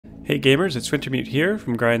Hey gamers, it's Wintermute here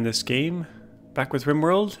from Grind This Game, back with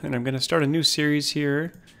Rimworld, and I'm going to start a new series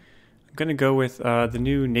here. I'm going to go with the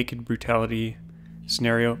new Naked Brutality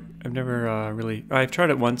scenario. I've never I've tried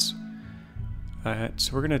it once,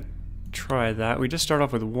 so we're going to try that. We just start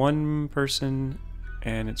off with one person,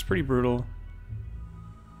 and it's pretty brutal.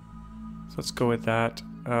 So let's go with that.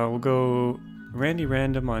 We'll go Randy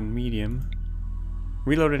Random on medium.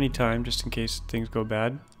 Reload anytime, just in case things go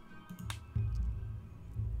bad.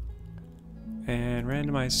 And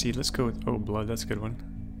randomize seed. Let's go with blood. That's a good one.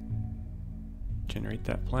 Generate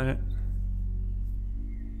that planet.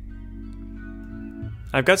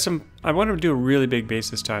 I've got some. I want to do a really big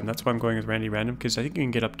base this time. That's why I'm going with Randy Random, because I think you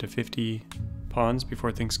can get up to 50 pawns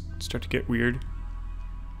before things start to get weird.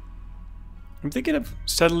 I'm thinking of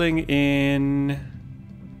settling in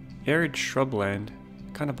Arid Shrubland,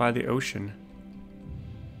 kind of by the ocean.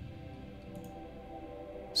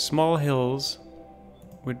 Small hills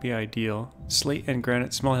would be ideal. Slate and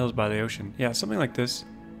granite, small hills by the ocean. Yeah, something like this.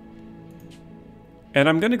 And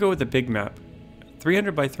I'm going to go with the big map.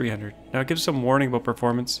 300 by 300. Now it gives some warning about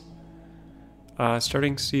performance.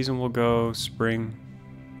 Starting season will go spring.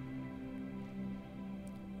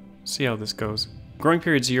 See how this goes. Growing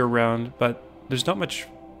period's year round, but there's not much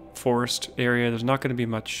forest area. There's not going to be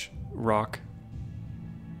much rock.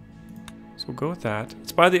 So we'll go with that.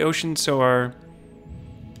 It's by the ocean, so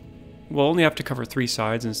we'll only have to cover 3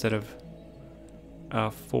 sides instead of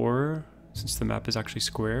 4, since the map is actually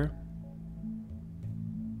square.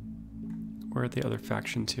 Where are the other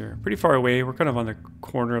factions here? Pretty far away. We're kind of on the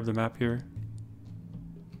corner of the map here.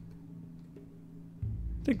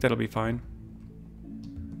 I think that'll be fine.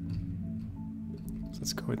 So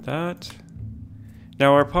let's go with that.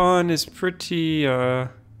 Now our pawn is pretty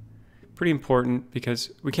important,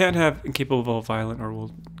 because we can't have incapable of violent, or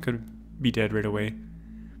we'll could be dead right away.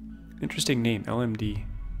 Interesting name, LMD.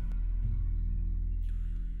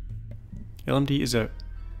 LMD is a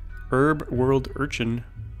herb world urchin.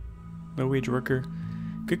 Low wage worker.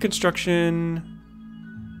 Good construction.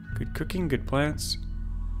 Good cooking, good plants.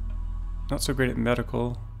 Not so great at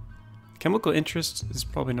medical. Chemical interest is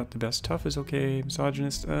probably not the best. Tough is okay.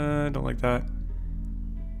 Misogynist, don't like that.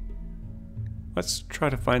 Let's try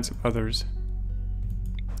to find some others.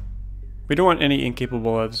 We don't want any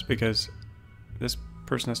incapable ofs, because this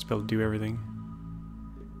person has to be able to do everything.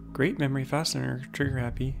 Great memory, fast learner, trigger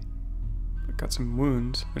happy. But got some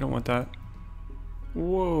wounds. We don't want that.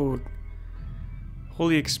 Whoa.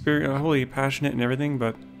 Holy passionate and everything,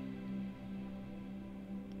 but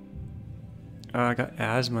I got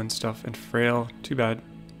asthma and stuff, and frail. Too bad.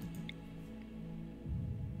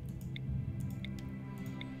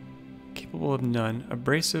 Capable of none.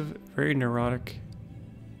 Abrasive, very neurotic.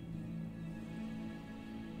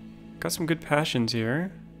 Got some good passions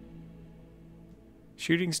here.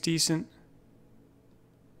 Shooting's decent.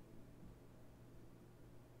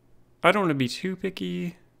 I don't want to be too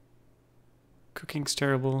picky. Cooking's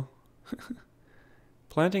terrible.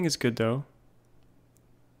 Planting is good though.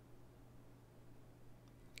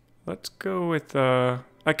 Let's go with I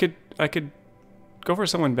could go for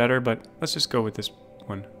someone better, but let's just go with this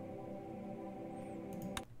one.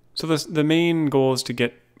 So the main goal is to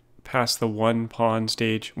get past the 1 pawn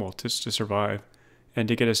stage, well, just to survive, and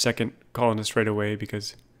to get a second colonist right away,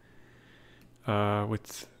 because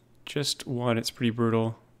with just 1 it's pretty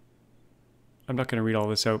brutal. I'm not going to read all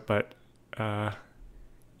this out, but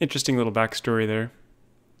interesting little backstory there.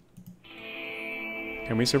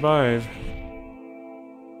 Can we survive?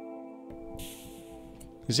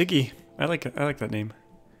 Ziggy. I like that name.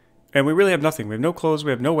 And we really have nothing. We have no clothes,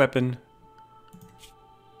 we have no weapon.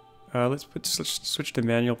 Let's switch to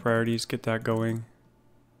manual priorities, get that going.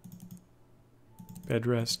 Bed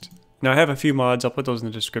rest. Now I have a few mods, I'll put those in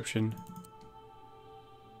the description.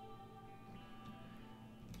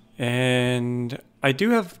 And I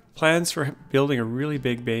do have plans for building a really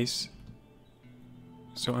big base.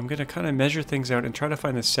 So I'm going to kind of measure things out and try to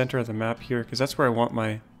find the center of the map here, because that's where I want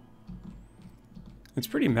my... It's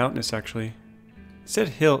pretty mountainous actually. It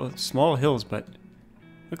said small hills, but it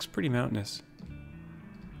looks pretty mountainous.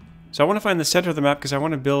 So I want to find the center of the map, because I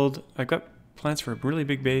want to build... I've got plans for a really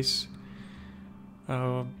big base.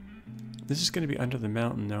 This is going to be under the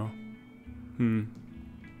mountain though.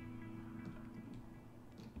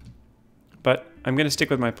 But I'm going to stick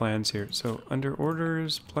with my plans here. So under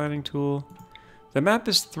orders, planning tool. The map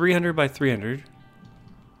is 300 by 300.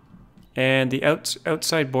 And the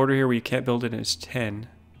outside border here where you can't build it is 10.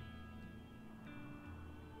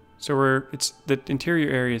 So the interior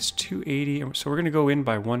area is 280. So we're going to go in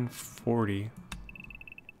by 140.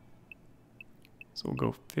 So we'll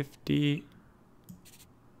go 50.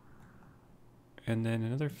 And then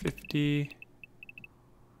another 50.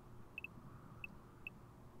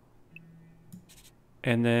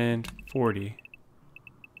 And then 40.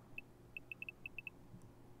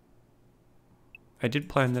 I did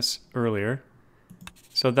plan this earlier.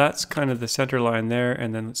 So that's kind of the center line there,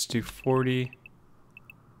 and then let's do 40,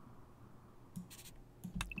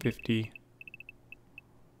 50,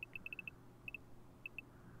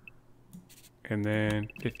 and then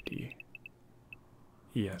 50.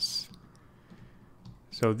 Yes.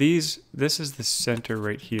 So this is the center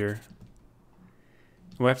right here.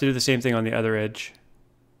 We'll have to do the same thing on the other edge.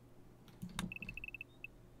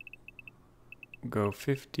 Go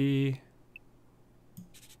 50,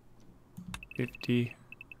 50.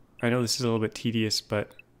 I know this is a little bit tedious,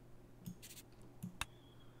 but...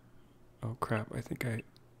 Oh crap, I think I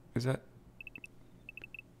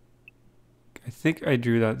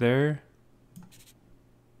drew that there.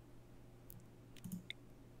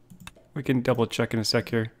 We can double check in a sec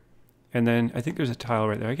here. And then I think there's a tile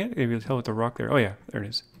right there. I can't really tell with the rock there. Oh yeah, there it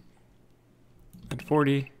is. And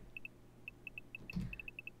 40.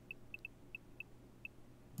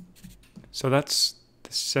 So that's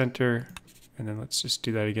the center. And then let's just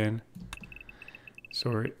do that again.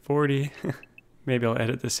 So we're at 40. Maybe I'll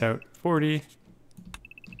edit this out. 40.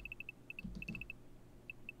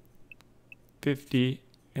 50.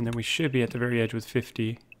 And then we should be at the very edge with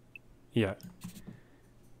 50. Yeah.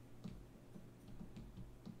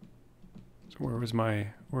 So where's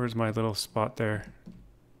my little spot there?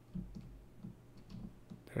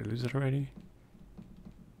 Did I lose it already?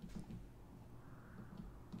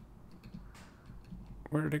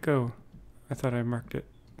 Where did it go? I thought I marked it.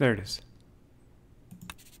 There it is.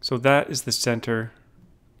 So that is the center,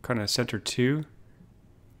 kind of center 2.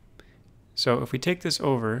 So if we take this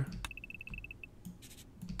over,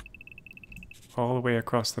 all the way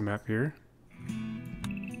across the map here,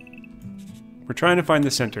 we're trying to find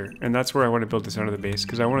the center, and that's where I want to build this out of the base,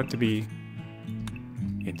 because I want it to be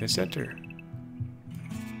in the center.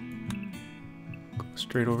 Go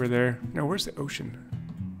straight over there. Now where's the ocean?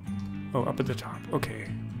 Oh, up at the top. Okay.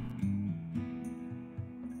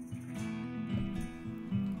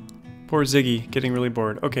 Poor Ziggy, getting really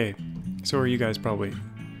bored. Okay, so are you guys probably.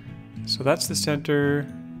 So that's the center.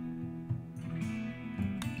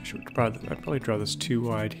 I'd probably draw this too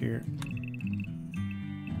wide here.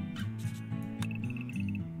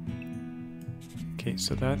 Okay,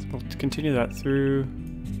 so we'll continue that through.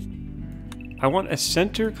 I want a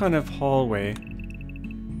center kind of hallway.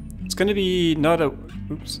 It's going to be not a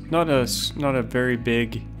very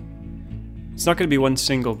big. It's not going to be one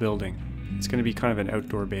single building. It's going to be kind of an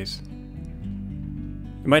outdoor base.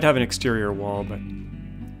 It might have an exterior wall, but...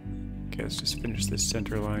 Okay, let's just finish this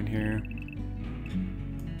center line here.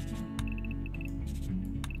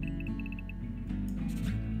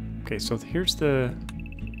 Okay, so here's the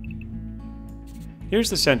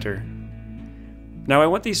center. Now I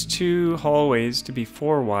want these two hallways to be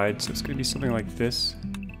 4 wide, so it's going to be something like this.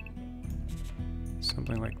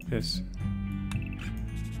 Something like this.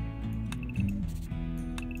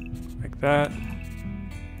 Like that.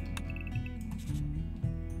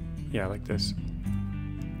 Yeah, like this.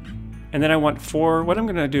 And then I want 4, what I'm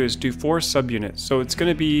going to do is do 4 subunits. So it's going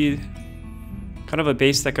to be kind of a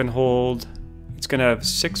base that can hold, it's going to have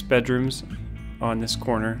 6 bedrooms on this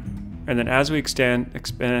corner. And then as we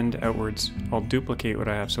expand outwards, I'll duplicate what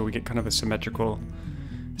I have so we get kind of a symmetrical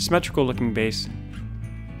looking base.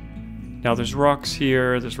 Now there's rocks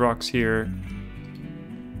here, there's rocks here.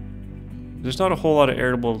 There's not a whole lot of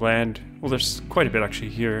arable land. Well, there's quite a bit actually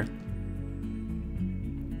here.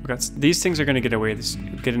 These things are going to get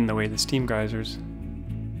in the way of the steam geysers.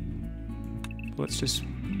 Let's just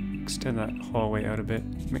extend that hallway out a bit.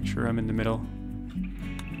 Make sure I'm in the middle.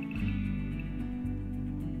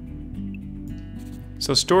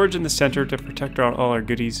 So storage in the center to protect all our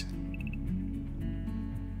goodies.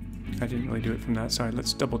 I didn't really do it from that side.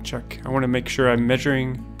 Let's double check. I want to make sure I'm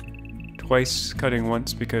measuring twice, cutting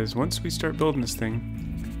once, because once we start building this thing,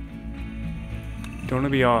 don't want to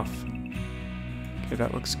be off. Okay,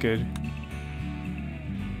 that looks good.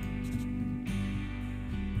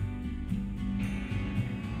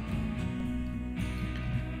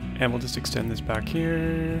 And we'll just extend this back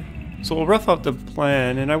here. So we'll rough out the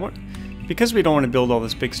plan, and because we don't want to build all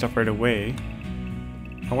this big stuff right away,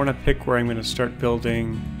 I want to pick where I'm going to start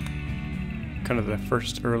building kind of the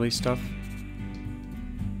first early stuff.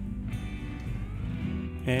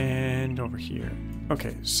 And over here.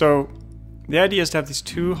 Okay, so the idea is to have these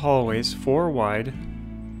 2 hallways, 4 wide.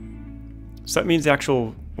 So that means the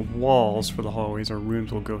actual walls for the hallways or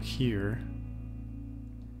rooms will go here.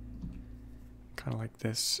 Kind of like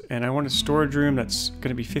this. And I want a storage room that's going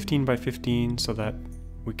to be 15 by 15 so that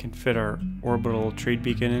we can fit our orbital trade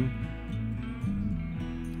beacon in.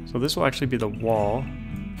 So this will actually be the wall,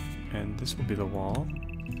 and this will be the wall.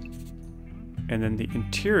 And then the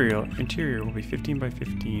interior will be 15 by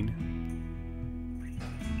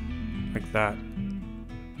 15. Like that.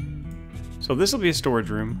 So this will be a storage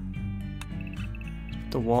room.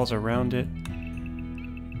 Put the walls around it.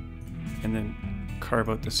 And then carve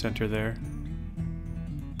out the center there.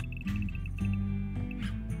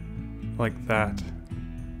 Like that.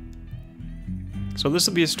 So this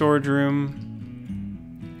will be a storage room.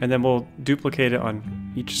 And then we'll duplicate it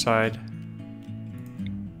on each side.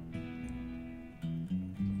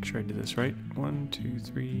 Make sure I did this right. 1, 2,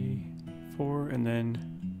 3, 4, and then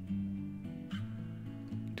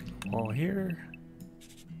do the wall here.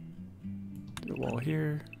 Do the wall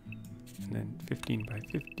here. And then 15 by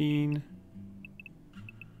 15.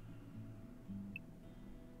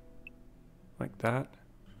 Like that.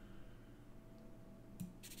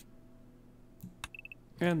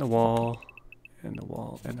 And the wall, and the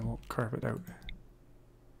wall, and then we'll carve it out.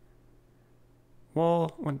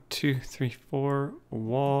 Wall, 1, 2, 3, 4, a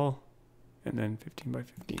wall, and then 15 by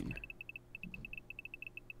 15.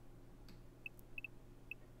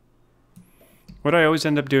 What I always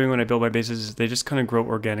end up doing when I build my bases is they just kind of grow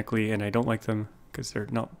organically, and I don't like them because they're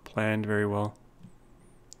not planned very well.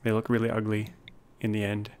 They look really ugly in the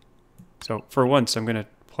end. So for once, I'm going to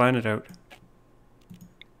plan it out.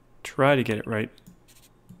 Try to get it right.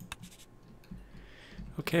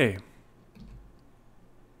 Okay.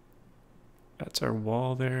 That's our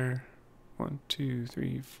wall there. 1, 2,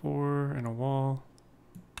 3, 4, and a wall.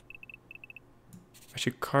 I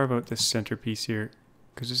should carve out this centerpiece here,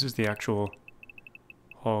 because this is the actual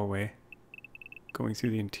hallway going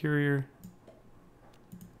through the interior.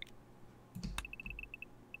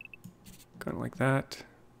 Kind of like that.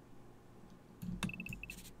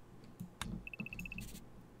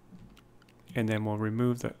 And then we'll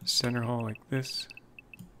remove the center hall like this.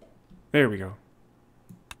 There we go.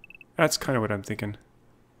 That's kind of what I'm thinking.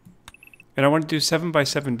 And I want to do 7 by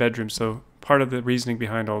 7 bedrooms, so part of the reasoning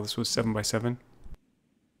behind all this was 7 by 7.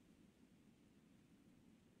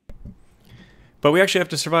 But we actually have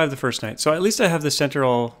to survive the first night. So at least I have the center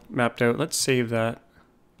all mapped out. Let's save that.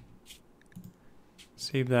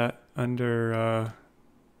 Save that under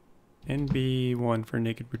NB1 for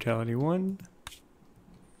Naked Brutality 1.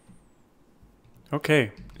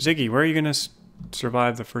 Okay, Ziggy, where are you going to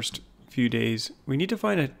survive the first few days? We need to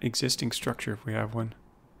find an existing structure if we have one.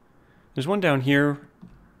 There's one down here.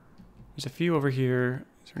 There's a few over here.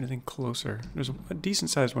 Is there anything closer? There's a decent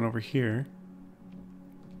sized one over here.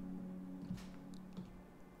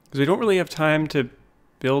 Because we don't really have time to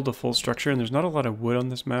build a full structure, and there's not a lot of wood on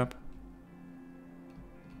this map.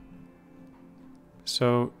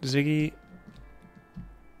 So, Ziggy,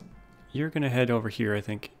 you're going to head over here, I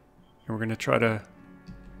think. And we're going to try to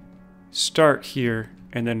start here,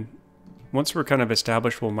 and then once we're kind of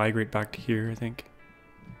established, we'll migrate back to here, I think.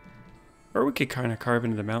 Or we could kind of carve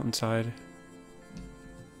into the mountainside.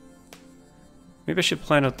 Maybe I should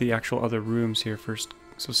plan out the actual other rooms here first.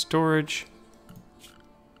 So storage.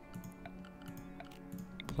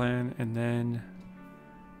 Plan, and then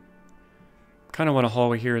kind of want a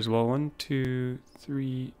hallway here as well. 1, 2,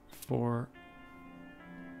 3, 4.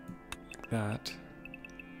 Like that.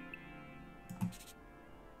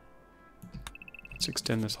 Let's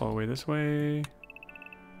extend this hallway this way.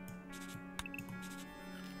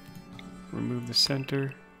 Remove the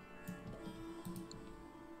center.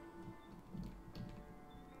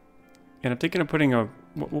 And I'm thinking of putting a,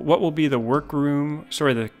 what will be the workroom,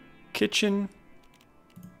 sorry, the kitchen.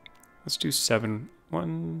 Let's do 7.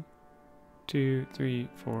 1, 2, 3,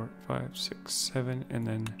 4, 5, 6, 7, and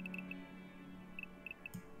then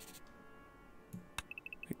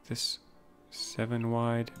make this 7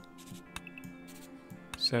 wide.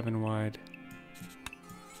 7 wide,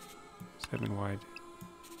 7 wide.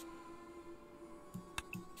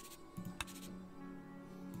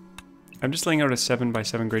 I'm just laying out a 7 by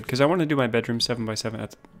 7 grid because I want to do my bedroom 7 by 7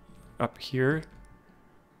 up here.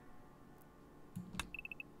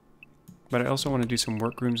 But I also want to do some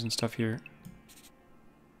workrooms and stuff here.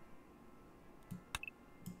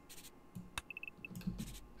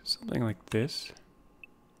 Something like this.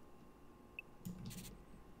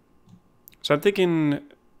 So I'm thinking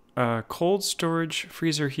cold storage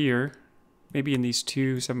freezer here, maybe in these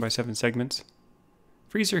 2 7 by 7 segments.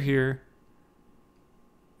 Freezer here,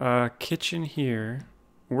 kitchen here,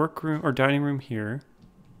 workroom or dining room here.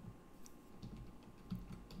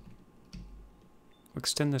 We'll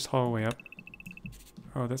extend this hallway up.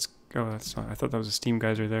 Oh, that's not. I thought that was a steam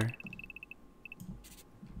geyser there.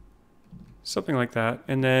 Something like that.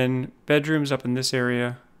 And then bedrooms up in this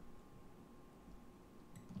area.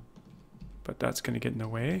 But that's going to get in the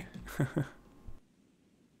way.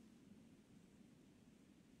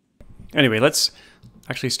 Anyway, let's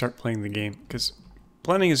actually start playing the game, because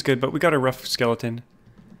planning is good, but we got a rough skeleton.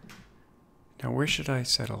 Now, where should I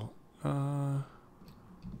settle? Don't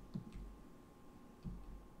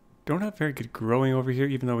have very good growing over here,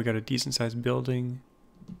 even though we got a decent sized building.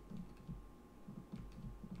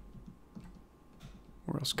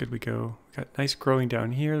 Where else could we go? We got nice growing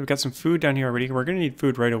down here. We got some food down here already. We're going to need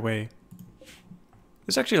food right away.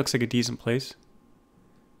 This actually looks like a decent place.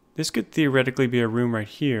 This could theoretically be a room right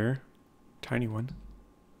here. Tiny one.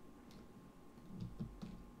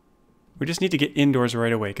 We just need to get indoors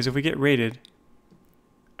right away, because if we get raided,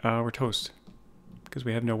 we're toast. Because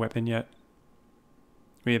we have no weapon yet.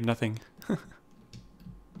 We have nothing.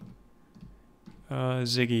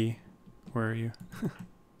 Ziggy, where are you?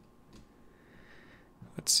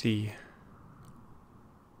 Let's see.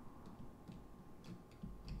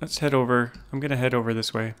 Let's head over. I'm going to head over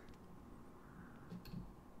this way.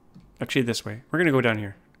 Actually, this way. We're going to go down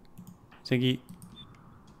here. Ziggy,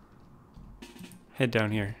 head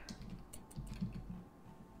down here.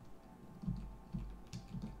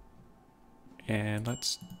 And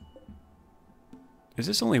let's... Is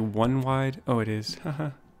this only one wide? Oh, it is.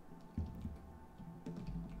 Haha.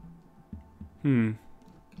 We're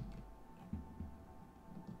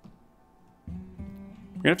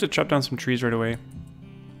gonna have to chop down some trees right away.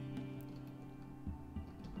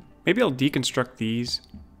 Maybe I'll deconstruct these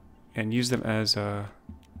and use them as I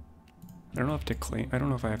don't know if to claim. I don't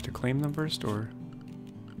know if I have to claim them first or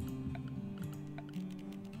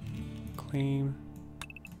claim.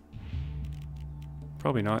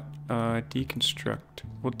 Probably not. Deconstruct.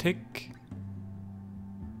 We'll take.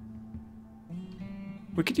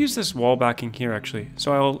 We could use this wall backing here actually.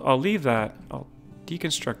 So I'll leave that. I'll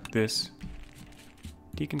deconstruct this.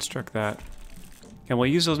 Deconstruct that. And we'll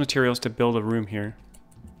use those materials to build a room here.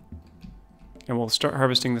 And we'll start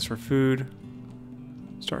harvesting this for food.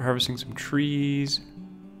 Start harvesting some trees.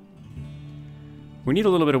 We need a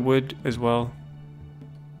little bit of wood as well.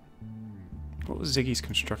 What was Ziggy's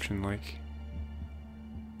construction like?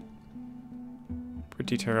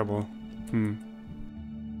 Pretty terrible.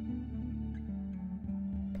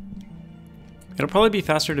 It'll probably be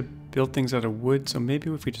faster to build things out of wood, so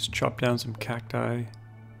maybe if we just chop down some cacti.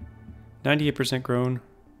 98% grown.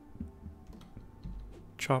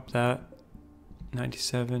 Chop that.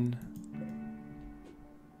 97.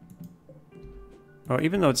 Oh,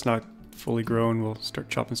 even though it's not fully grown, we'll start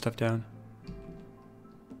chopping stuff down.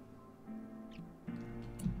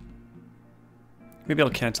 Maybe I'll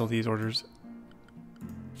cancel these orders.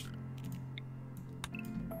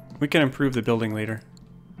 We can improve the building later.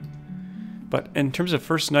 But in terms of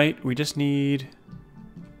first night, we just need...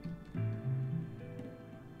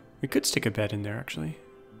 We could stick a bed in there, actually.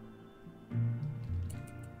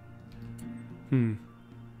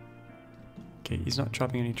 Okay, he's not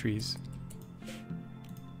chopping any trees.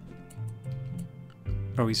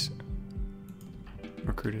 Oh, he's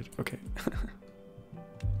recruited. Okay.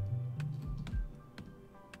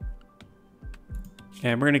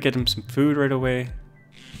 And we're gonna get him some food right away.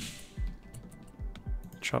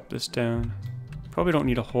 Chop this down. Probably don't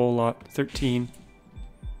need a whole lot. 13.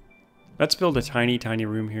 Let's build a tiny, tiny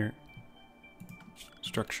room here.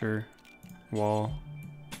 Structure. Wall.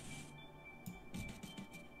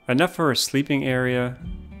 Enough for a sleeping area.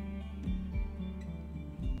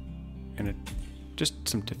 And just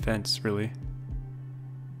some defense, really.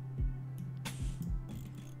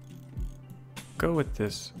 Go with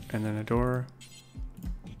this. And then a door.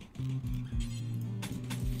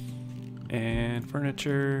 And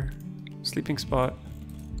furniture. Sleeping spot.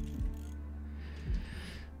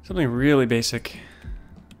 Something really basic.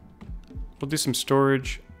 We'll do some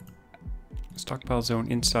storage. Stockpile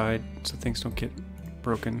zone inside so things don't get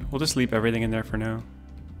broken. We'll just leave everything in there for now.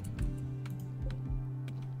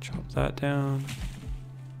 Chop that down.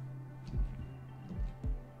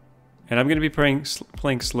 And I'm going to be playing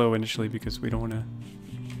slow initially because we don't want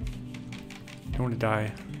to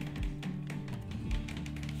die.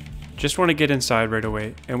 Just want to get inside right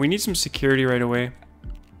away. And we need some security right away.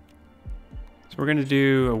 So we're going to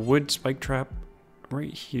do a wood spike trap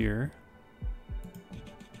right here.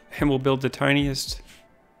 And we'll build the tiniest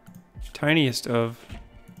of,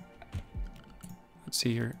 let's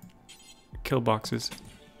see here, kill boxes.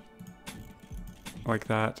 Like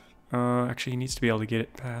that. Actually, he needs to be able to get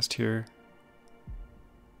it past here.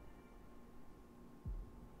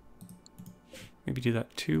 Maybe do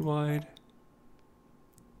that 2 wide.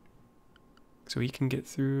 So he can get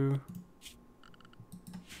through.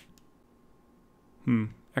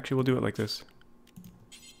 Actually, we'll do it like this.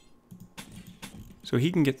 So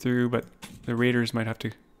he can get through, but the raiders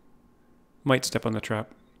might step on the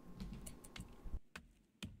trap.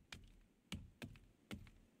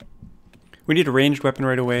 We need a ranged weapon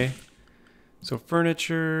right away. So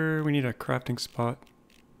furniture, we need a crafting spot.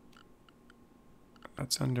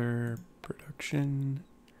 That's under production.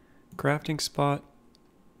 Crafting spot.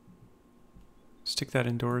 Stick that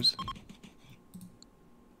indoors.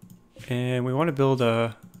 And we want to build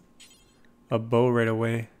a bow right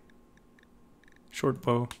away. Short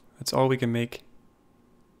bow. That's all we can make.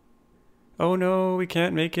 Oh no, we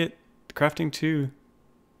can't make it. Crafting 2.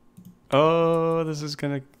 Oh, this is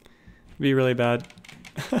gonna be really bad.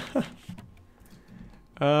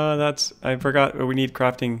 I forgot we need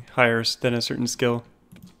crafting higher than a certain skill.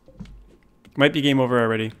 Might be game over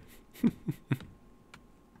already.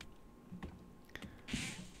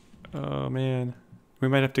 Oh man. We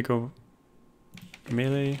might have to go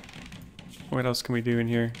melee. What else can we do in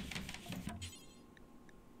here?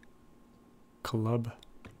 Club.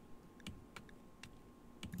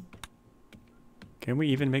 Can we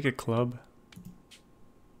even make a club?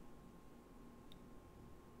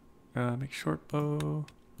 Make short bow.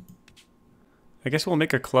 I guess we'll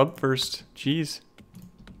make a club first. Jeez.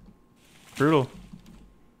 Brutal.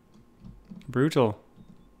 Brutal.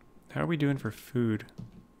 How are we doing for food?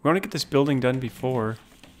 We want to get this building done before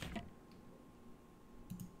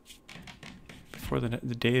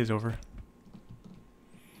the day is over.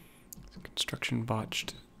 Construction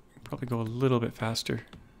botched. Probably go a little bit faster.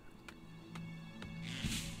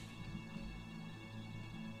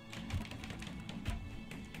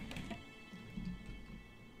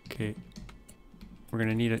 Okay. We're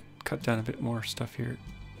gonna need to cut down a bit more stuff here.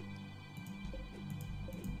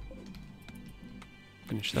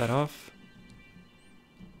 Finish that off.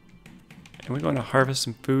 And we're going to harvest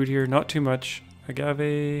some food here. Not too much.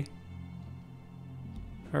 Agave.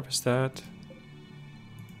 Harvest that.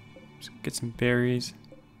 Let's get some berries.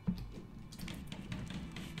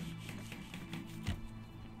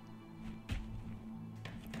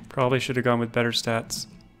 Probably should have gone with better stats.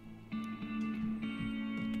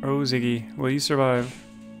 Oh, Ziggy, will you survive?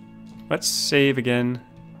 Let's save again.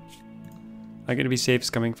 I'm gonna be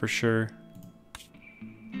safe coming for sure.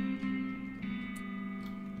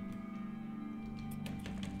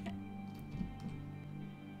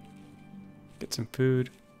 Get some food.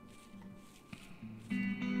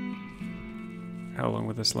 How long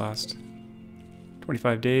will this last?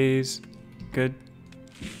 25 days. Good.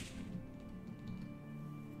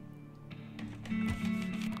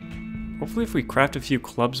 Hopefully if we craft a few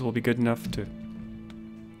clubs, we'll be good enough to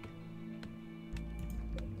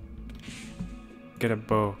get a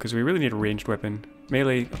bow, because we really need a ranged weapon.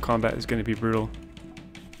 Melee combat is going to be brutal.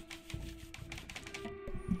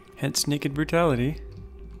 Hence naked brutality.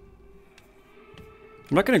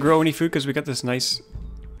 I'm not going to grow any food because we got this nice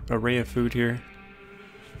array of food here.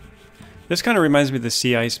 This kind of reminds me of the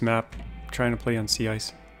sea ice map. I'm trying to play on sea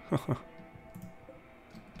ice.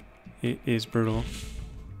 It is brutal.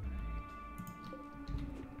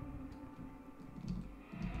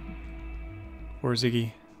 Or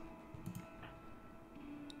Ziggy.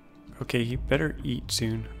 Okay, he better eat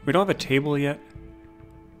soon. We don't have a table yet.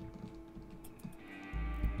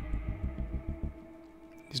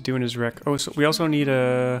 He's doing his rec. Oh, so we also need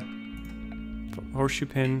a horseshoe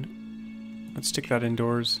pin. Let's stick that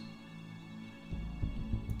indoors.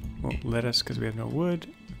 Won't let us because we have no wood.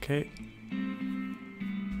 Okay.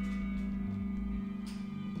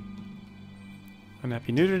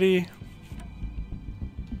 Unhappy nudity.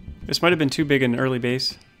 This might have been too big an early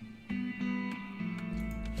base.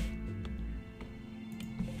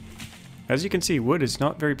 As you can see, wood is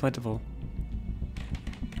not very plentiful.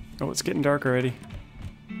 Oh, it's getting dark already.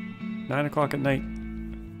 9 o'clock at night.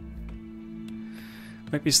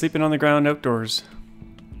 Might be sleeping on the ground outdoors.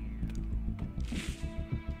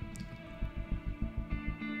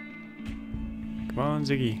 Come on,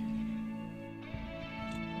 Ziggy.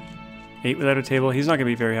 8 without a table. He's not going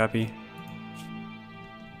to be very happy.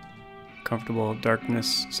 Comfortable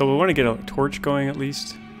darkness. So we want to get a torch going at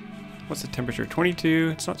least. What's the temperature? 22.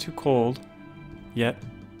 It's not too cold yet.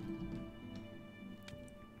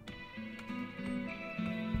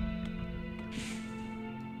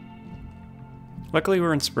 Luckily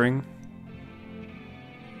we're in spring.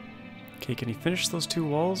 Okay, can he finish those 2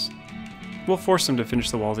 walls? We'll force him to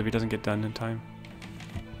finish the walls if he doesn't get done in time.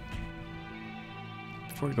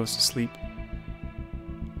 Before he goes to sleep.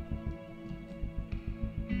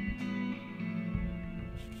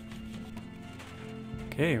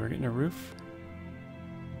 Okay, we're getting a roof.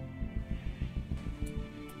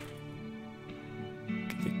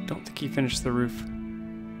 I don't think he finished the roof.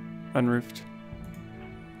 unroofed.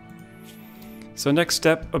 So next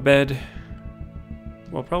step, a bed.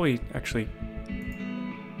 Well, probably actually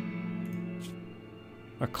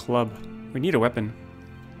a club. We need a weapon.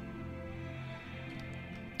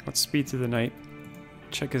 Let's speed through the night.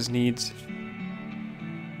 Check his needs.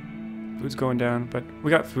 Food's going down, but we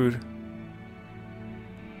got food.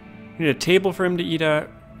 We need a table for him to eat at.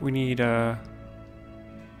 We need a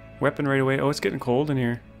weapon right away. Oh, it's getting cold in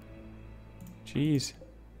here. Jeez. Is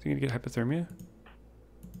he gonna get hypothermia?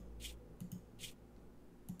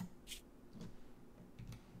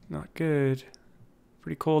 Not good.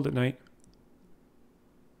 Pretty cold at night.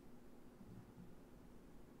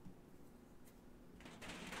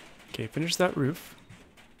 Okay, finish that roof.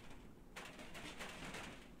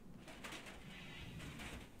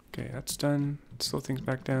 Okay, that's done. Slow things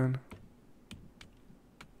back down.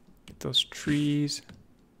 Get those trees.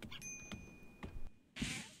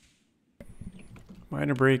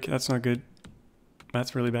 Minor break, that's not good.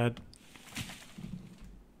 That's really bad.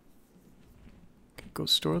 Okay, go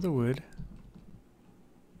store the wood.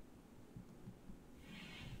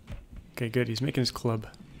 Okay, good, he's making his club.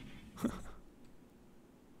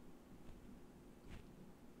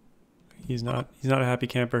 He's not a happy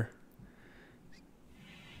camper.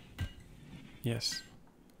 Yes.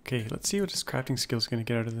 Okay, let's see what his crafting skill's gonna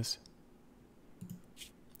get out of this.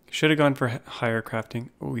 Should have gone for higher crafting.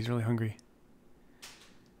 Oh, he's really hungry.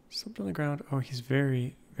 Slept on the ground. Oh, he's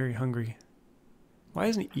very, very hungry. Why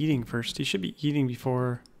isn't he eating first? He should be eating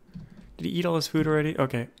before... Did he eat all his food already?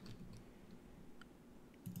 Okay.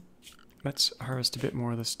 Let's harvest a bit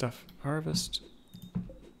more of this stuff. Harvest.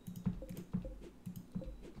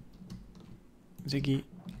 Ziggy,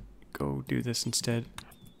 go do this instead.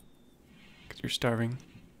 Because you're starving.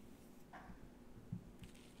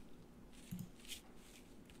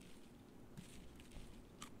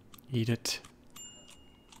 Eat it.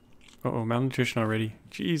 Uh-oh, malnutrition already.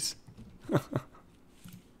 Jeez.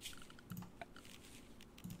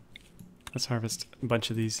 Let's harvest a bunch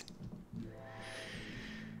of these.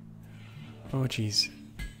 Oh, jeez.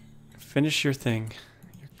 Finish your thing.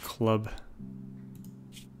 Your club.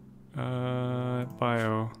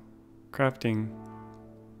 Bio. Crafting.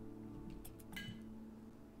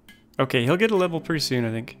 Okay, he'll get a level pretty soon, I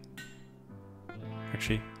think.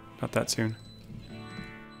 Actually, not that soon.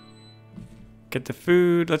 Get the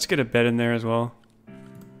food. Let's get a bed in there as well.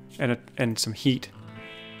 And some heat.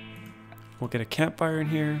 We'll get a campfire in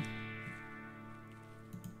here.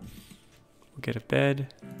 We'll get a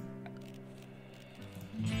bed.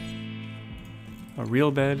 A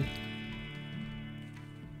real bed.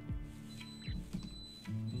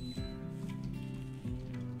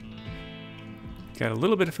 Got a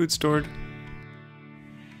little bit of food stored.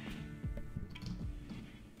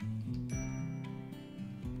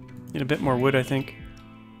 Need a bit more wood, I think.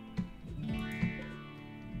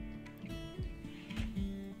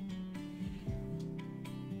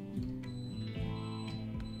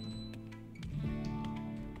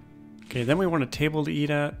 Okay, then we want a table to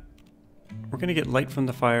eat at. We're gonna get light from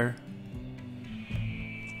the fire.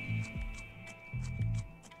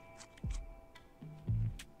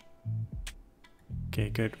 Okay,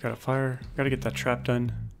 good. Got a fire. Gotta get that trap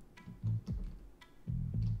done.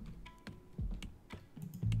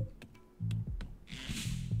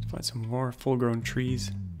 Let's find some more full-grown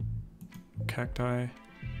trees. Cacti.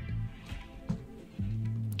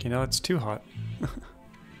 Okay, now it's too hot.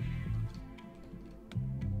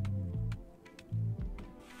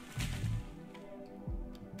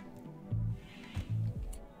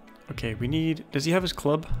 Okay, we need... Does he have his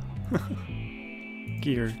club?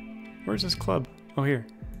 Gear. Where's his club? Oh, here.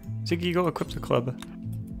 Ziggy, go equip the club.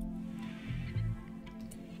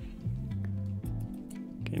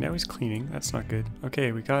 Okay, now he's cleaning. That's not good.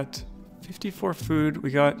 Okay, we got 54 food. We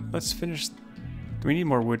got... Let's finish... We need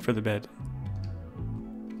more wood for the bed.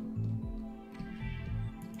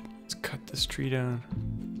 Let's cut this tree down.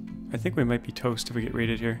 I think we might be toast if we get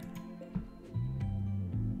raided here.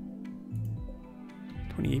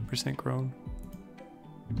 28% grown.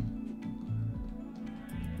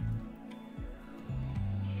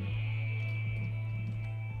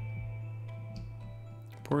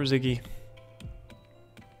 Poor Ziggy.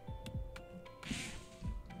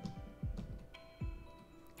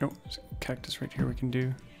 Oh, there's a cactus right here we can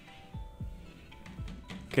do.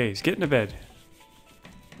 Okay, he's getting to bed.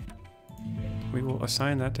 We will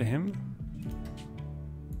assign that to him.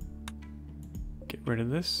 Get rid of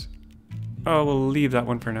this. Oh, we'll leave that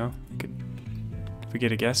one for now. If we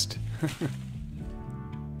get a guest.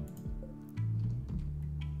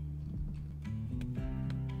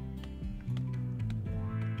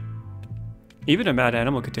 Even a mad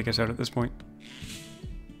animal could take us out at this point.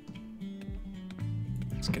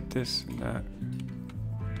 get this and that.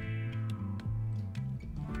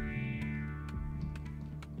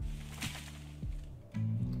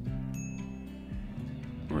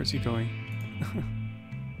 Where is he going?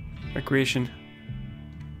 Recreation.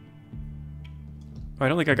 Oh, I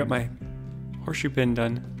don't think I got my horseshoe pin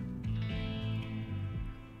done.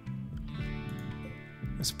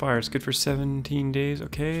 This fire is good for 17 days.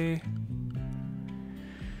 Okay.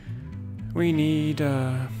 We need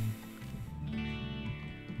gonna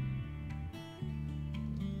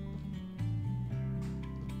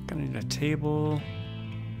need a table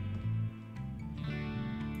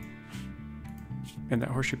and that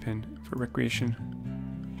horseshoe pin for recreation.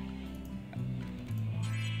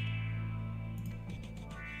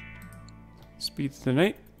 Speed through the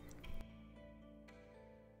night.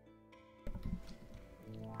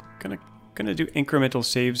 Gonna do incremental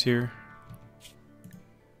saves here.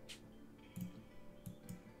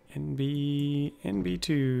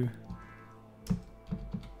 NB2.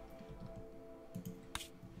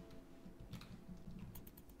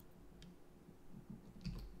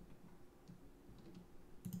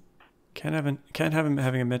 Can't have him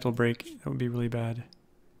having a mental break. That would be really bad.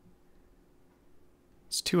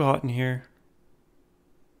 It's too hot in here.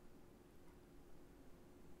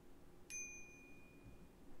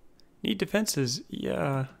 Need defenses,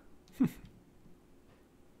 yeah.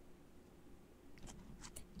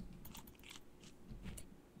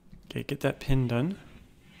 Okay, get that pin done.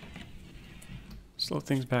 Slow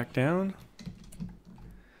things back down.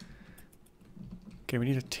 Okay, we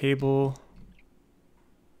need a table.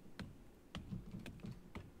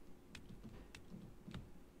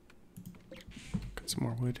 Got some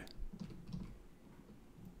more wood.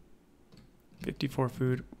 54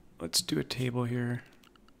 food. Let's do a table here.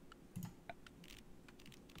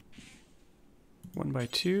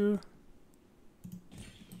 1x2.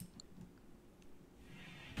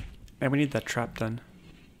 And we need that trap done.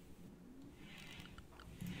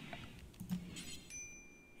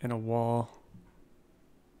 And a wall.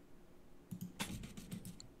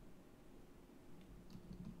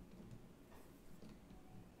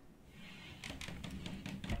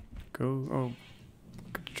 Go. Oh.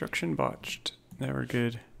 Construction botched. Never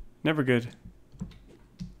good. Never good.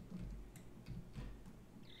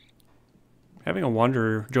 Having a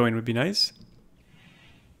wanderer join would be nice.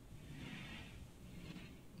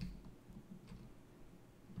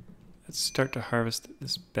 Let's start to harvest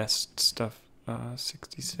this best stuff.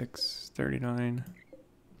 66, 39.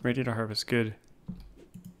 Ready to harvest. Good.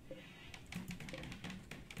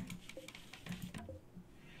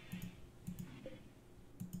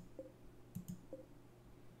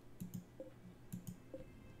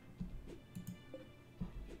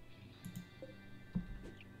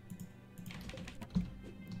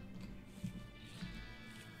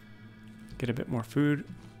 Get a bit more food.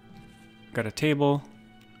 Got a table.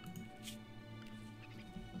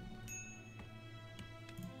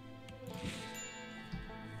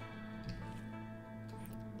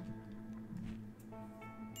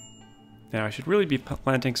 Now I should really be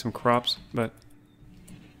planting some crops, but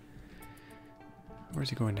where's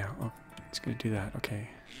he going now? Oh, he's gonna do that. Okay.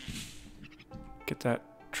 Get that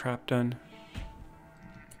trap done.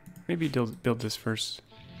 Maybe build this first.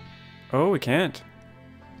 Oh, we can't.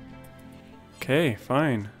 Okay,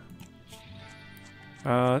 fine.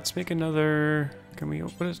 Let's make another. Can we?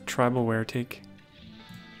 What does tribal wear take?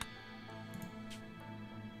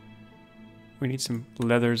 We need some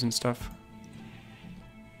leathers and stuff.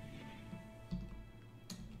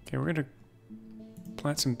 Okay, we're gonna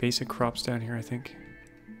plant some basic crops down here, I think.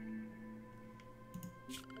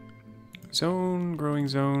 Zone, growing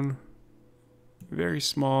zone. Very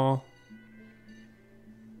small.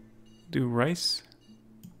 Do rice.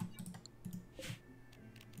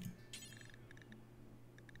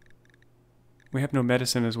 We have no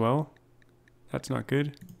medicine as well. That's not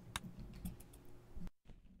good.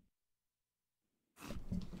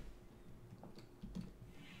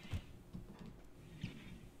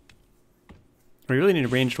 We really need a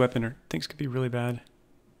ranged weapon or things could be really bad.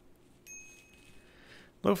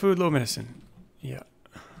 Low food, low medicine. Yeah.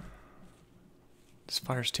 This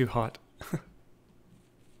fire's too hot.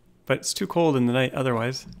 But it's too cold in the night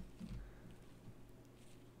otherwise.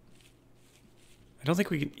 I don't think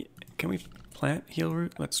we can... Can we plant heal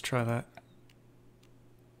root? Let's try that.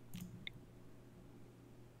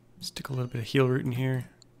 Stick a little bit of heal root in here.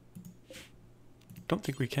 Don't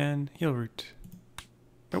think we can. Heal root.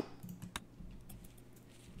 Nope.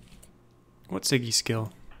 What's Ziggy's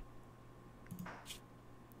skill?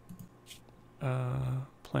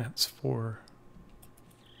 Plants 4.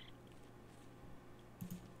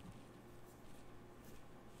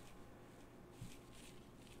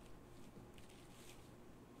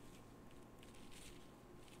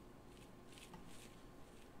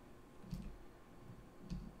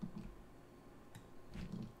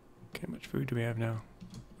 food do we have now?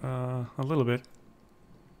 A little bit.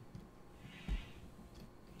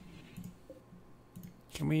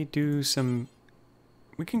 Can we do some...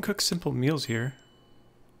 We can cook simple meals here.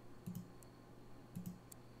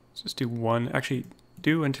 Let's just do one. Actually,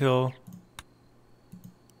 do until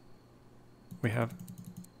we have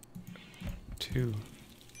 2.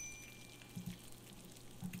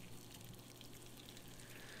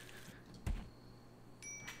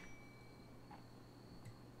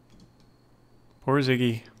 Poor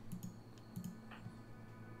Ziggy.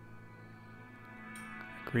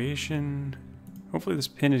 Creation. Hopefully this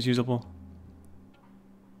pin is usable.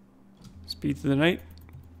 Speed through the night.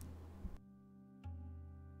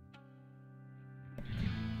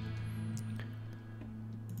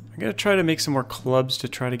 I gotta try to make some more clubs to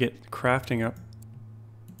try to get crafting up.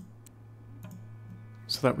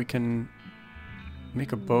 So that we can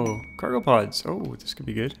make a bow. Cargo pods. Oh, this could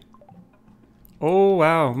be good. Oh,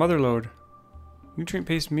 wow. Motherload.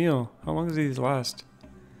 Nutrient-based meal. How long does these last?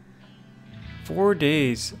 4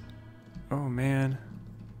 days. Oh, man.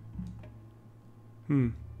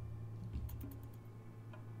 We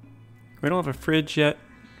don't have a fridge yet.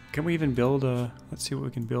 Can we even build a... Let's see what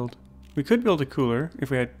we can build. We could build a cooler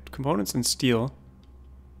if we had components and steel.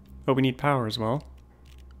 But we need power as well.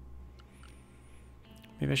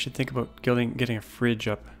 Maybe I should think about getting a fridge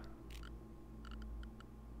up.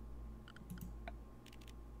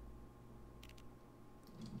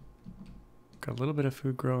 Got a little bit of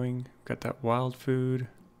food growing. Got that wild food.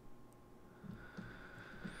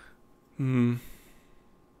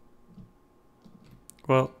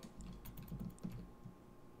 Well,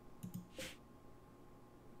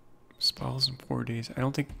 spawls in 4 days. I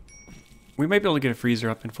don't think we might be able to get a freezer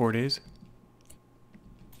up in 4 days.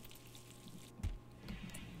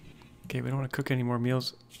 Okay, we don't want to cook any more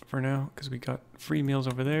meals for now because we got free meals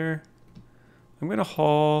over there. I'm gonna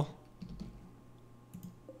haul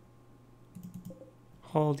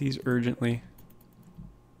these urgently.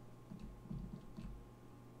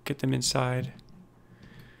 Get them inside.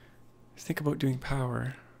 Think about doing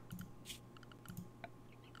power.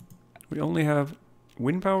 We only have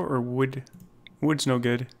wind power or wood. Wood's no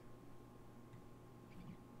good.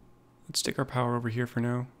 Let's stick our power over here for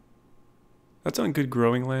now. That's on good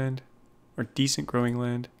growing land. Or decent growing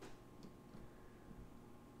land.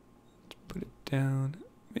 Let's put it down.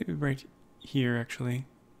 Maybe right here actually.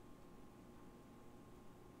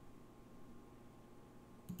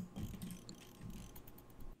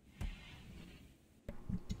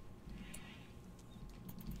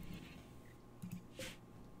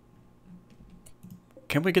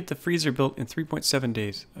 Can we get the freezer built in 3.7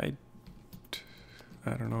 days? I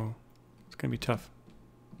don't know. It's gonna be tough.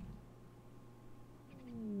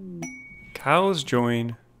 Cows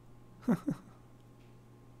join.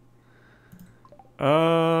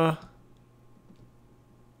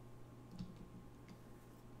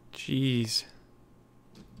 Jeez.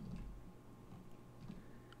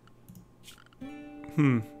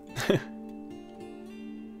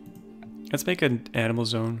 Let's make an animal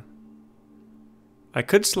zone. I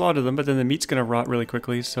could slaughter them, but then the meat's gonna rot really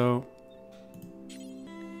quickly, so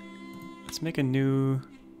let's make a new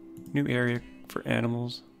area for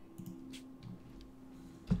animals.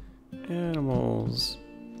 Animals.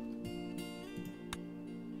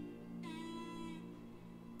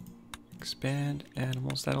 Expand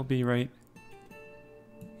animals. That'll be right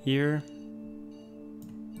here.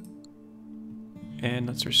 And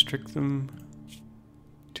let's restrict them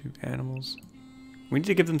to animals. We need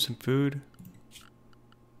to give them some food.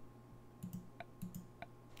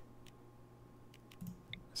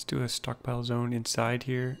 Let's do a stockpile zone inside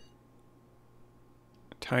here.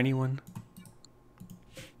 A tiny one.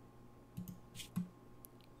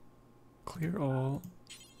 Clear all,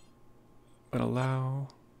 but allow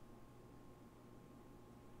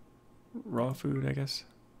raw food, I guess.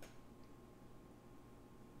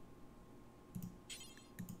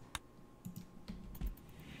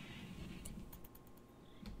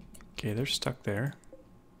 Okay, they're stuck there.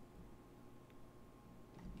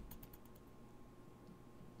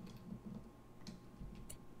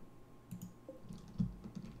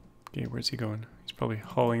 Okay, where's he going? He's probably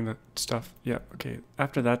hauling the stuff. Yeah, okay.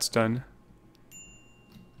 After that's done,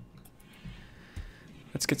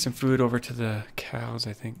 let's get some food over to the cows,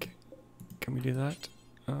 I think. Can we do that?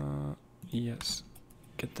 Yes.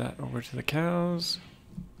 Get that over to the cows.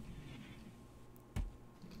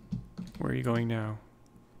 Where are you going now?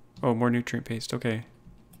 Oh, more nutrient paste. Okay.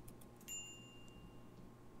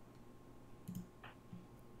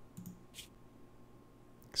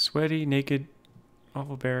 Sweaty, naked,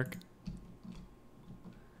 awful barrack.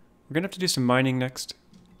 We're gonna have to do some mining next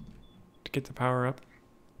to get the power up.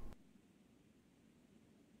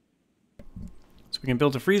 we can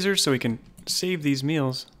build a freezer so we can save these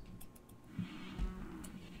meals.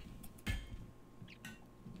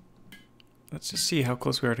 Let's just see how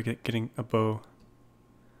close we are to getting a bow.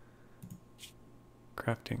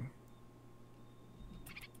 Crafting.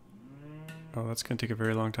 Oh, that's going to take a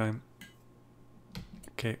very long time.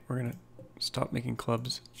 Okay, we're going to stop making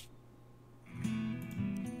clubs.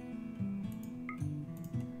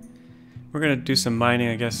 We're going to do some mining,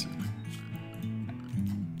 I guess.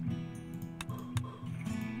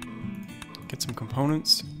 Get some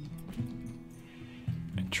components.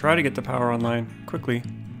 And try to get the power online quickly.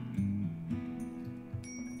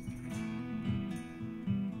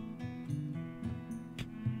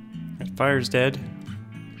 That fire's dead.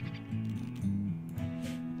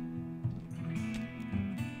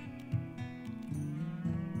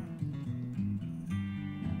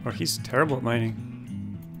 Oh, he's terrible at mining.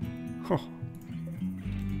 Oh.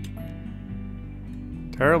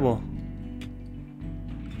 Terrible.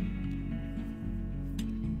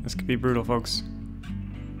 This could be brutal, folks.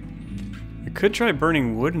 I could try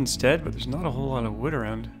burning wood instead, but there's not a whole lot of wood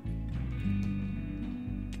around.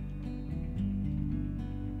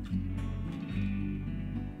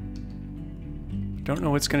 Don't know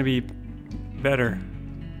what's going to be better.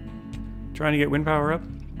 Trying to get wind power up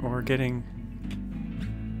or getting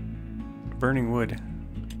burning wood.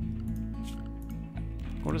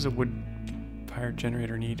 What does a wood-fired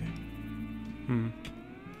generator need?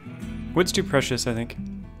 Wood's too precious, I think.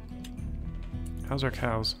 How's our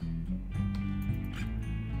cows?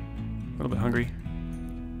 A little bit hungry.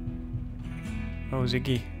 Oh,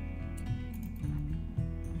 Ziggy.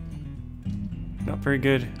 Not very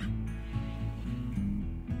good.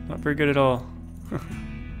 Not very good at all.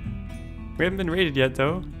 We haven't been raided yet,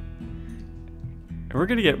 though. And we're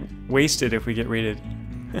gonna get wasted if we get raided.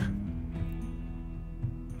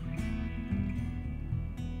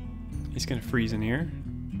 He's gonna freeze in here.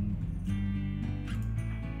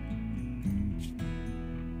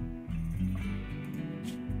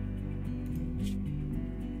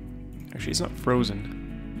 Actually, he's not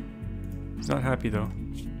frozen. He's not happy, though.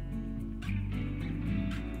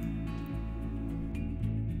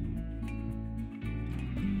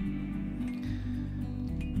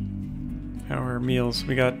 How are our meals?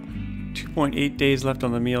 We got 2.8 days left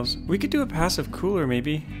on the meals. We could do a passive cooler,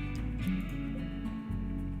 maybe.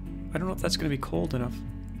 I don't know if that's going to be cold enough.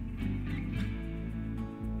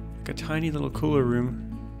 Like a tiny little cooler room.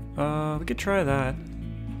 We could try that.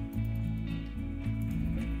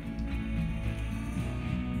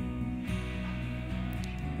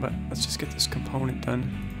 But let's just get this component done.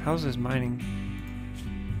 How's his mining?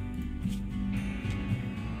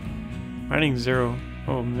 Mining 0.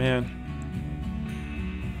 Oh man.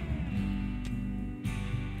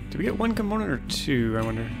 Did we get 1 component or 2, I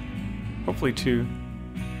wonder? Hopefully 2.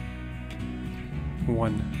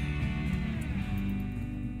 1.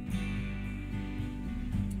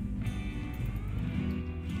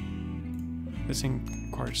 This thing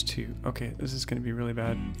requires 2. Okay, this is going to be really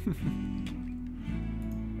bad.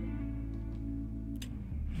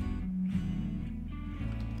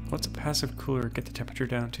 What's a passive cooler get the temperature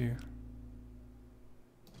down to?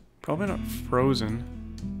 Probably not frozen.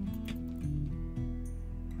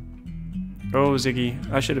 Oh, Ziggy.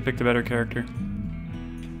 I should have picked a better character.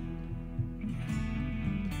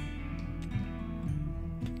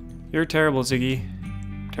 You're terrible, Ziggy.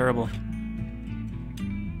 Terrible.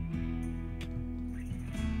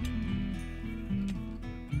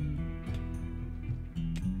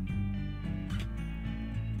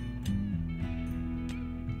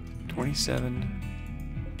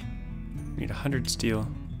 Need 100 steel.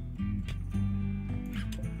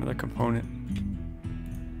 Another component.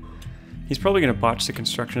 He's probably going to botch the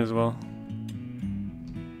construction as well.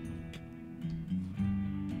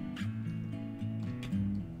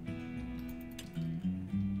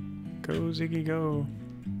 Go, Ziggy, go.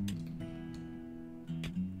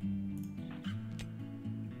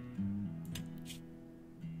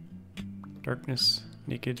 Darkness,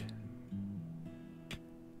 naked.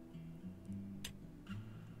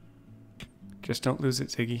 Just don't lose it,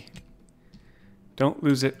 Ziggy. Don't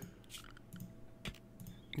lose it.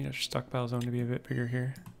 Need our stockpile zone to be a bit bigger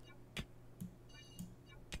here.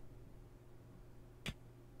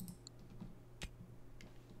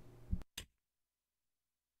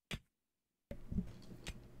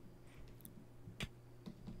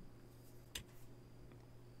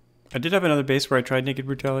 I did have another base where I tried Naked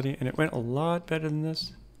Brutality, and it went a lot better than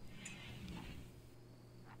this.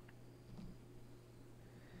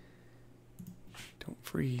 Don't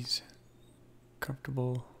freeze.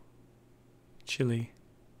 Comfortable. Chilly.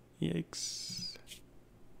 Yikes.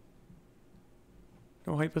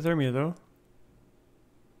 No hypothermia, though.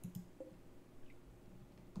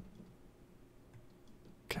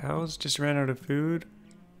 Cows just ran out of food.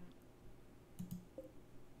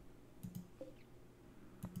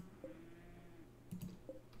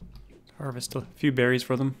 Harvest a few berries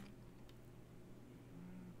for them.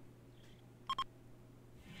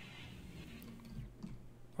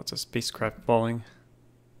 Lots of spacecraft falling.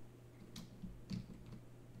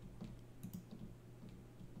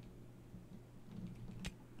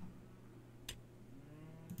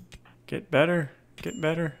 Get better. Get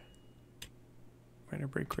better. Minor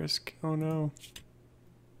break risk. Oh no.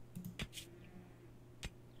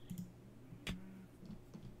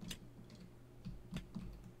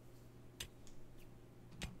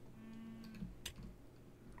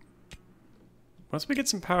 Once we get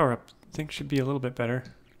some power up, things should be a little bit better.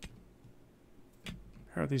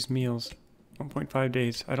 How are these meals? 1.5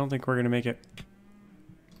 days. I don't think we're going to make it.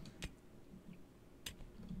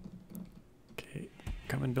 Okay,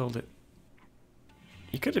 come and build it.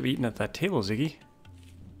 You could have eaten at that table, Ziggy.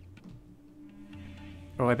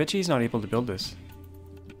 Oh, I bet you he's not able to build this.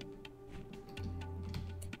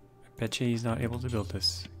 I bet you he's not able to build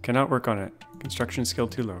this. Cannot work on it. Construction skill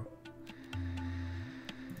too low.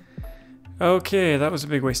 Okay, that was a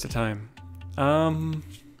big waste of time. Can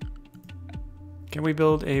we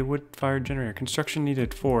build a wood-fired generator? Construction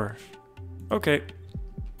needed 4. Okay.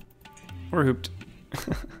 We're hooped.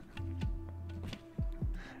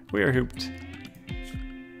 We are hooped.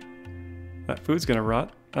 That food's gonna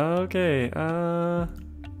rot. Okay, I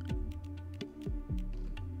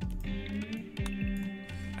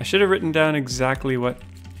should have written down exactly what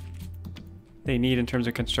they need in terms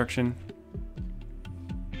of construction.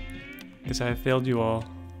 Because I have failed you all.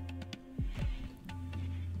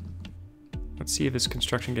 Let's see if this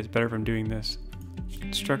construction gets better from doing this.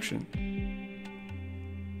 Construction.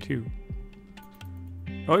 2.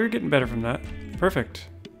 Oh, you're getting better from that. Perfect.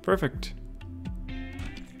 Perfect.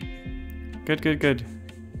 Good, good, good.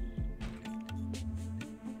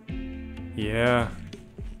 Yeah.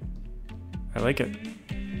 I like it.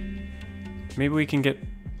 Maybe we can get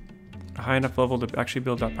a high enough level to actually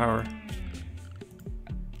build that power.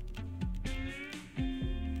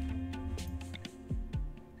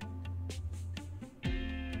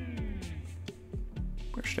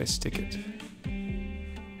 Where should I stick it?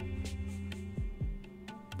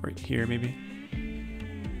 Right here, maybe.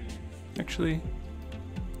 Actually,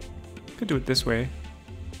 could do it this way.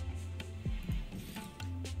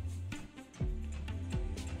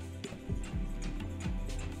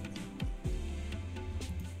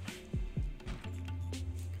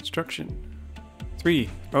 Construction. 3.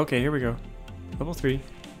 Okay, here we go. Level 3.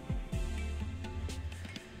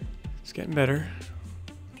 It's getting better.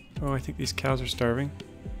 Oh, I think these cows are starving.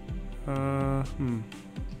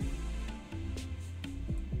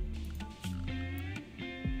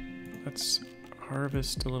 Let's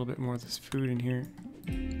harvest a little bit more of this food in here.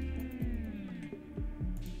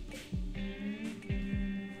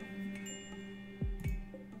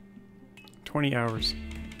 $20 hours.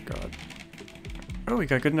 God. Oh, we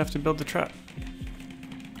got good enough to build the trap.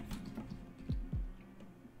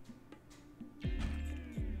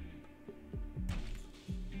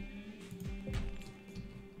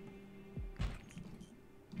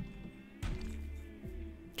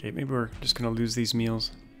 Okay, maybe we're just gonna lose these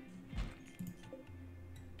meals.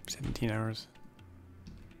 17 hours.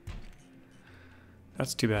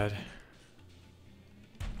 That's too bad.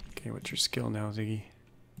 Okay, what's your skill now, Ziggy?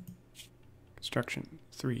 Construction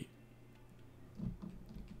 3.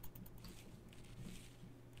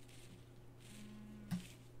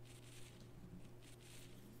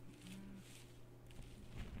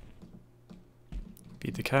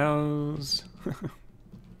 Feed the cows.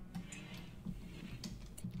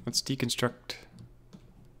 Let's deconstruct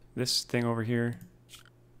this thing over here.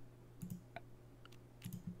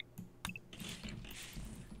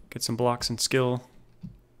 Get some blocks and skill.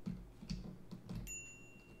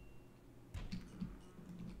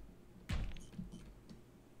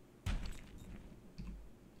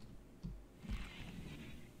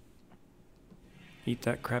 Eat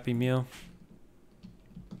that crappy meal.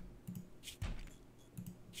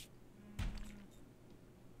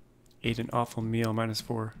 Ate an awful meal,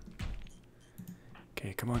 -4.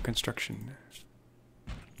 Okay, come on, construction.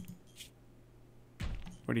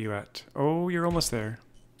 What are you at? Oh, you're almost there.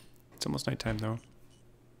 It's almost nighttime, though.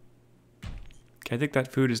 Okay, I think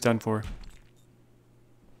that food is done for.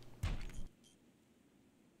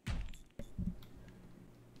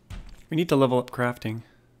 We need to level up crafting.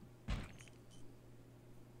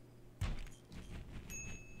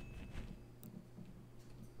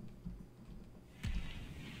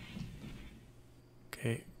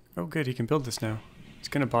 Okay. Oh, good, he can build this now. He's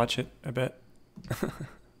gonna botch it, I bet.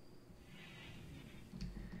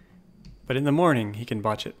 But in the morning, he can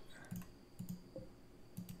botch it.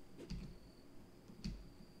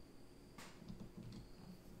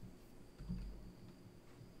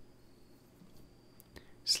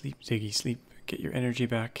 Sleep, Ziggy, sleep. Get your energy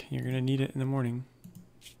back. You're gonna need it in the morning.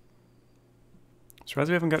 Surprised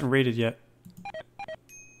we haven't gotten raided yet.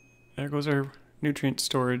 There goes our nutrient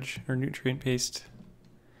storage, or nutrient paste.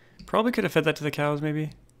 Probably could have fed that to the cows,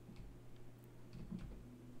 maybe.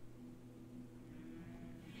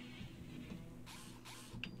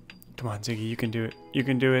 Come on, Ziggy, you can do it. You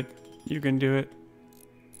can do it. You can do it.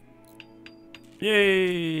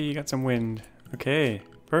 Yay! You got some wind. Okay,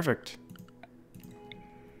 perfect.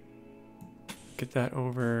 Get that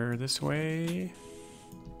over this way.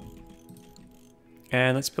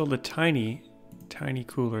 And let's build a tiny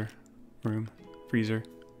cooler room. Freezer.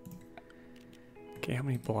 Okay, how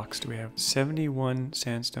many blocks do we have? 71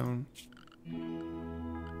 sandstone.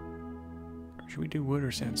 Or should we do wood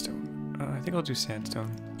or sandstone? I think I'll do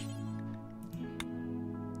sandstone.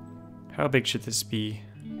 How big should this be?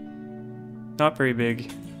 Not very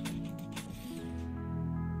big.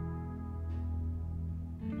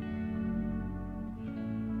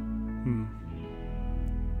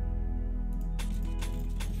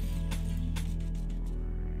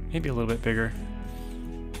 Maybe a little bit bigger.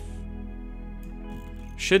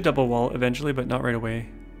 Should double wall eventually, but not right away.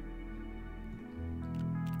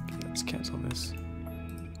 Okay, let's cancel this.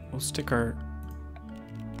 We'll stick our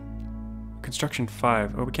construction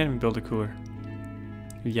 5. Oh, we can't even build a cooler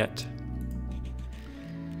yet.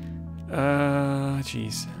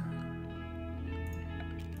 Jeez.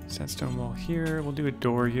 Sandstone wall here. We'll do a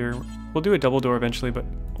door here. We'll do a double door eventually, but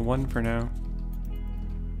one for now.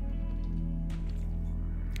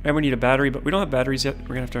 And we need a battery, but we don't have batteries yet.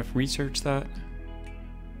 We're gonna have to research that.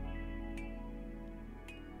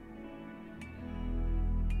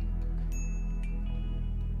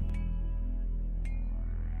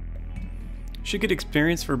 Should get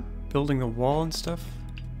experience for building the wall and stuff.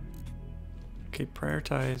 Okay,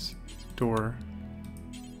 prioritize door.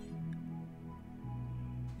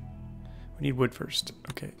 We need wood first.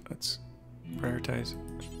 Okay, let's prioritize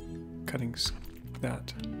cutting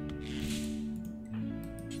that.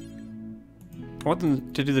 I want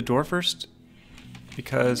them to do the door first,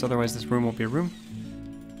 because otherwise this room won't be a room.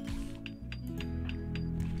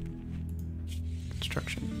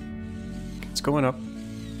 Construction. Okay, it's going up.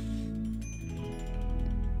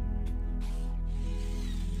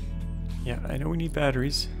 Yeah, I know we need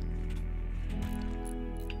batteries.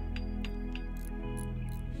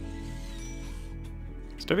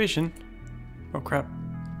 Starvation. Oh crap.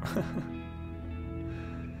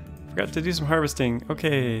 Forgot to do some harvesting.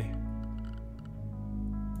 Okay.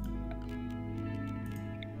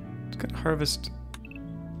 Gonna harvest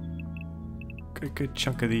a good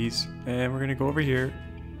chunk of these, and we're gonna go over here.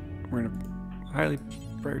 We're gonna highly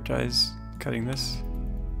prioritize cutting this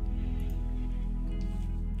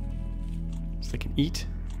so they can eat,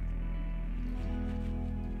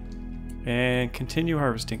 and continue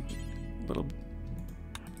harvesting.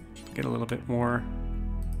 Get a little bit more.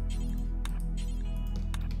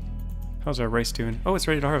 How's our rice doing? Oh, it's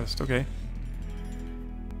ready to harvest. Okay.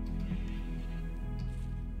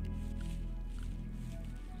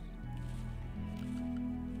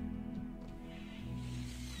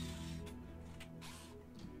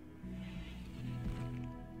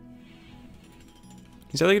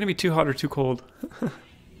 Is either going to be too hot or too cold?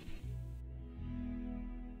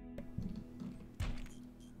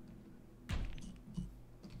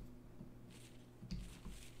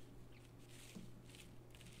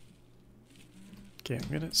 Okay, I'm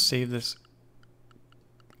going to save this.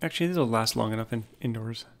 Actually, this will last long enough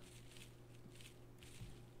indoors.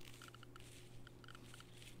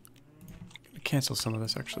 I'm going to cancel some of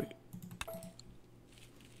this, actually.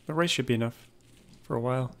 The rice should be enough for a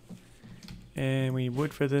while. And we need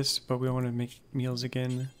wood for this, but we want to make meals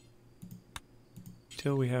again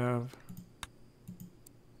till we have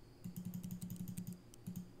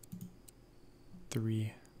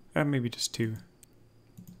 3, maybe just 2.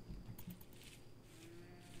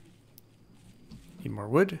 Need more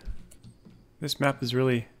wood. This map is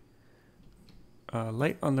really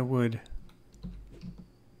light on the wood.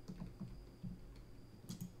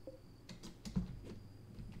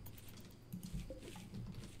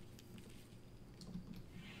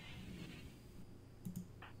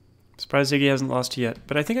 Surprised Ziggy hasn't lost yet,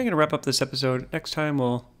 but I think I'm going to wrap up this episode. Next time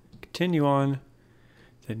we'll continue on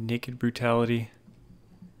the naked brutality.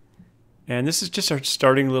 And this is just our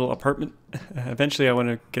starting little apartment. Eventually I want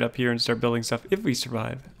to get up here and start building stuff if we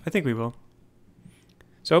survive. I think we will.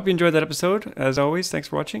 So I hope you enjoyed that episode. As always, thanks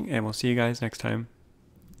for watching, and we'll see you guys next time.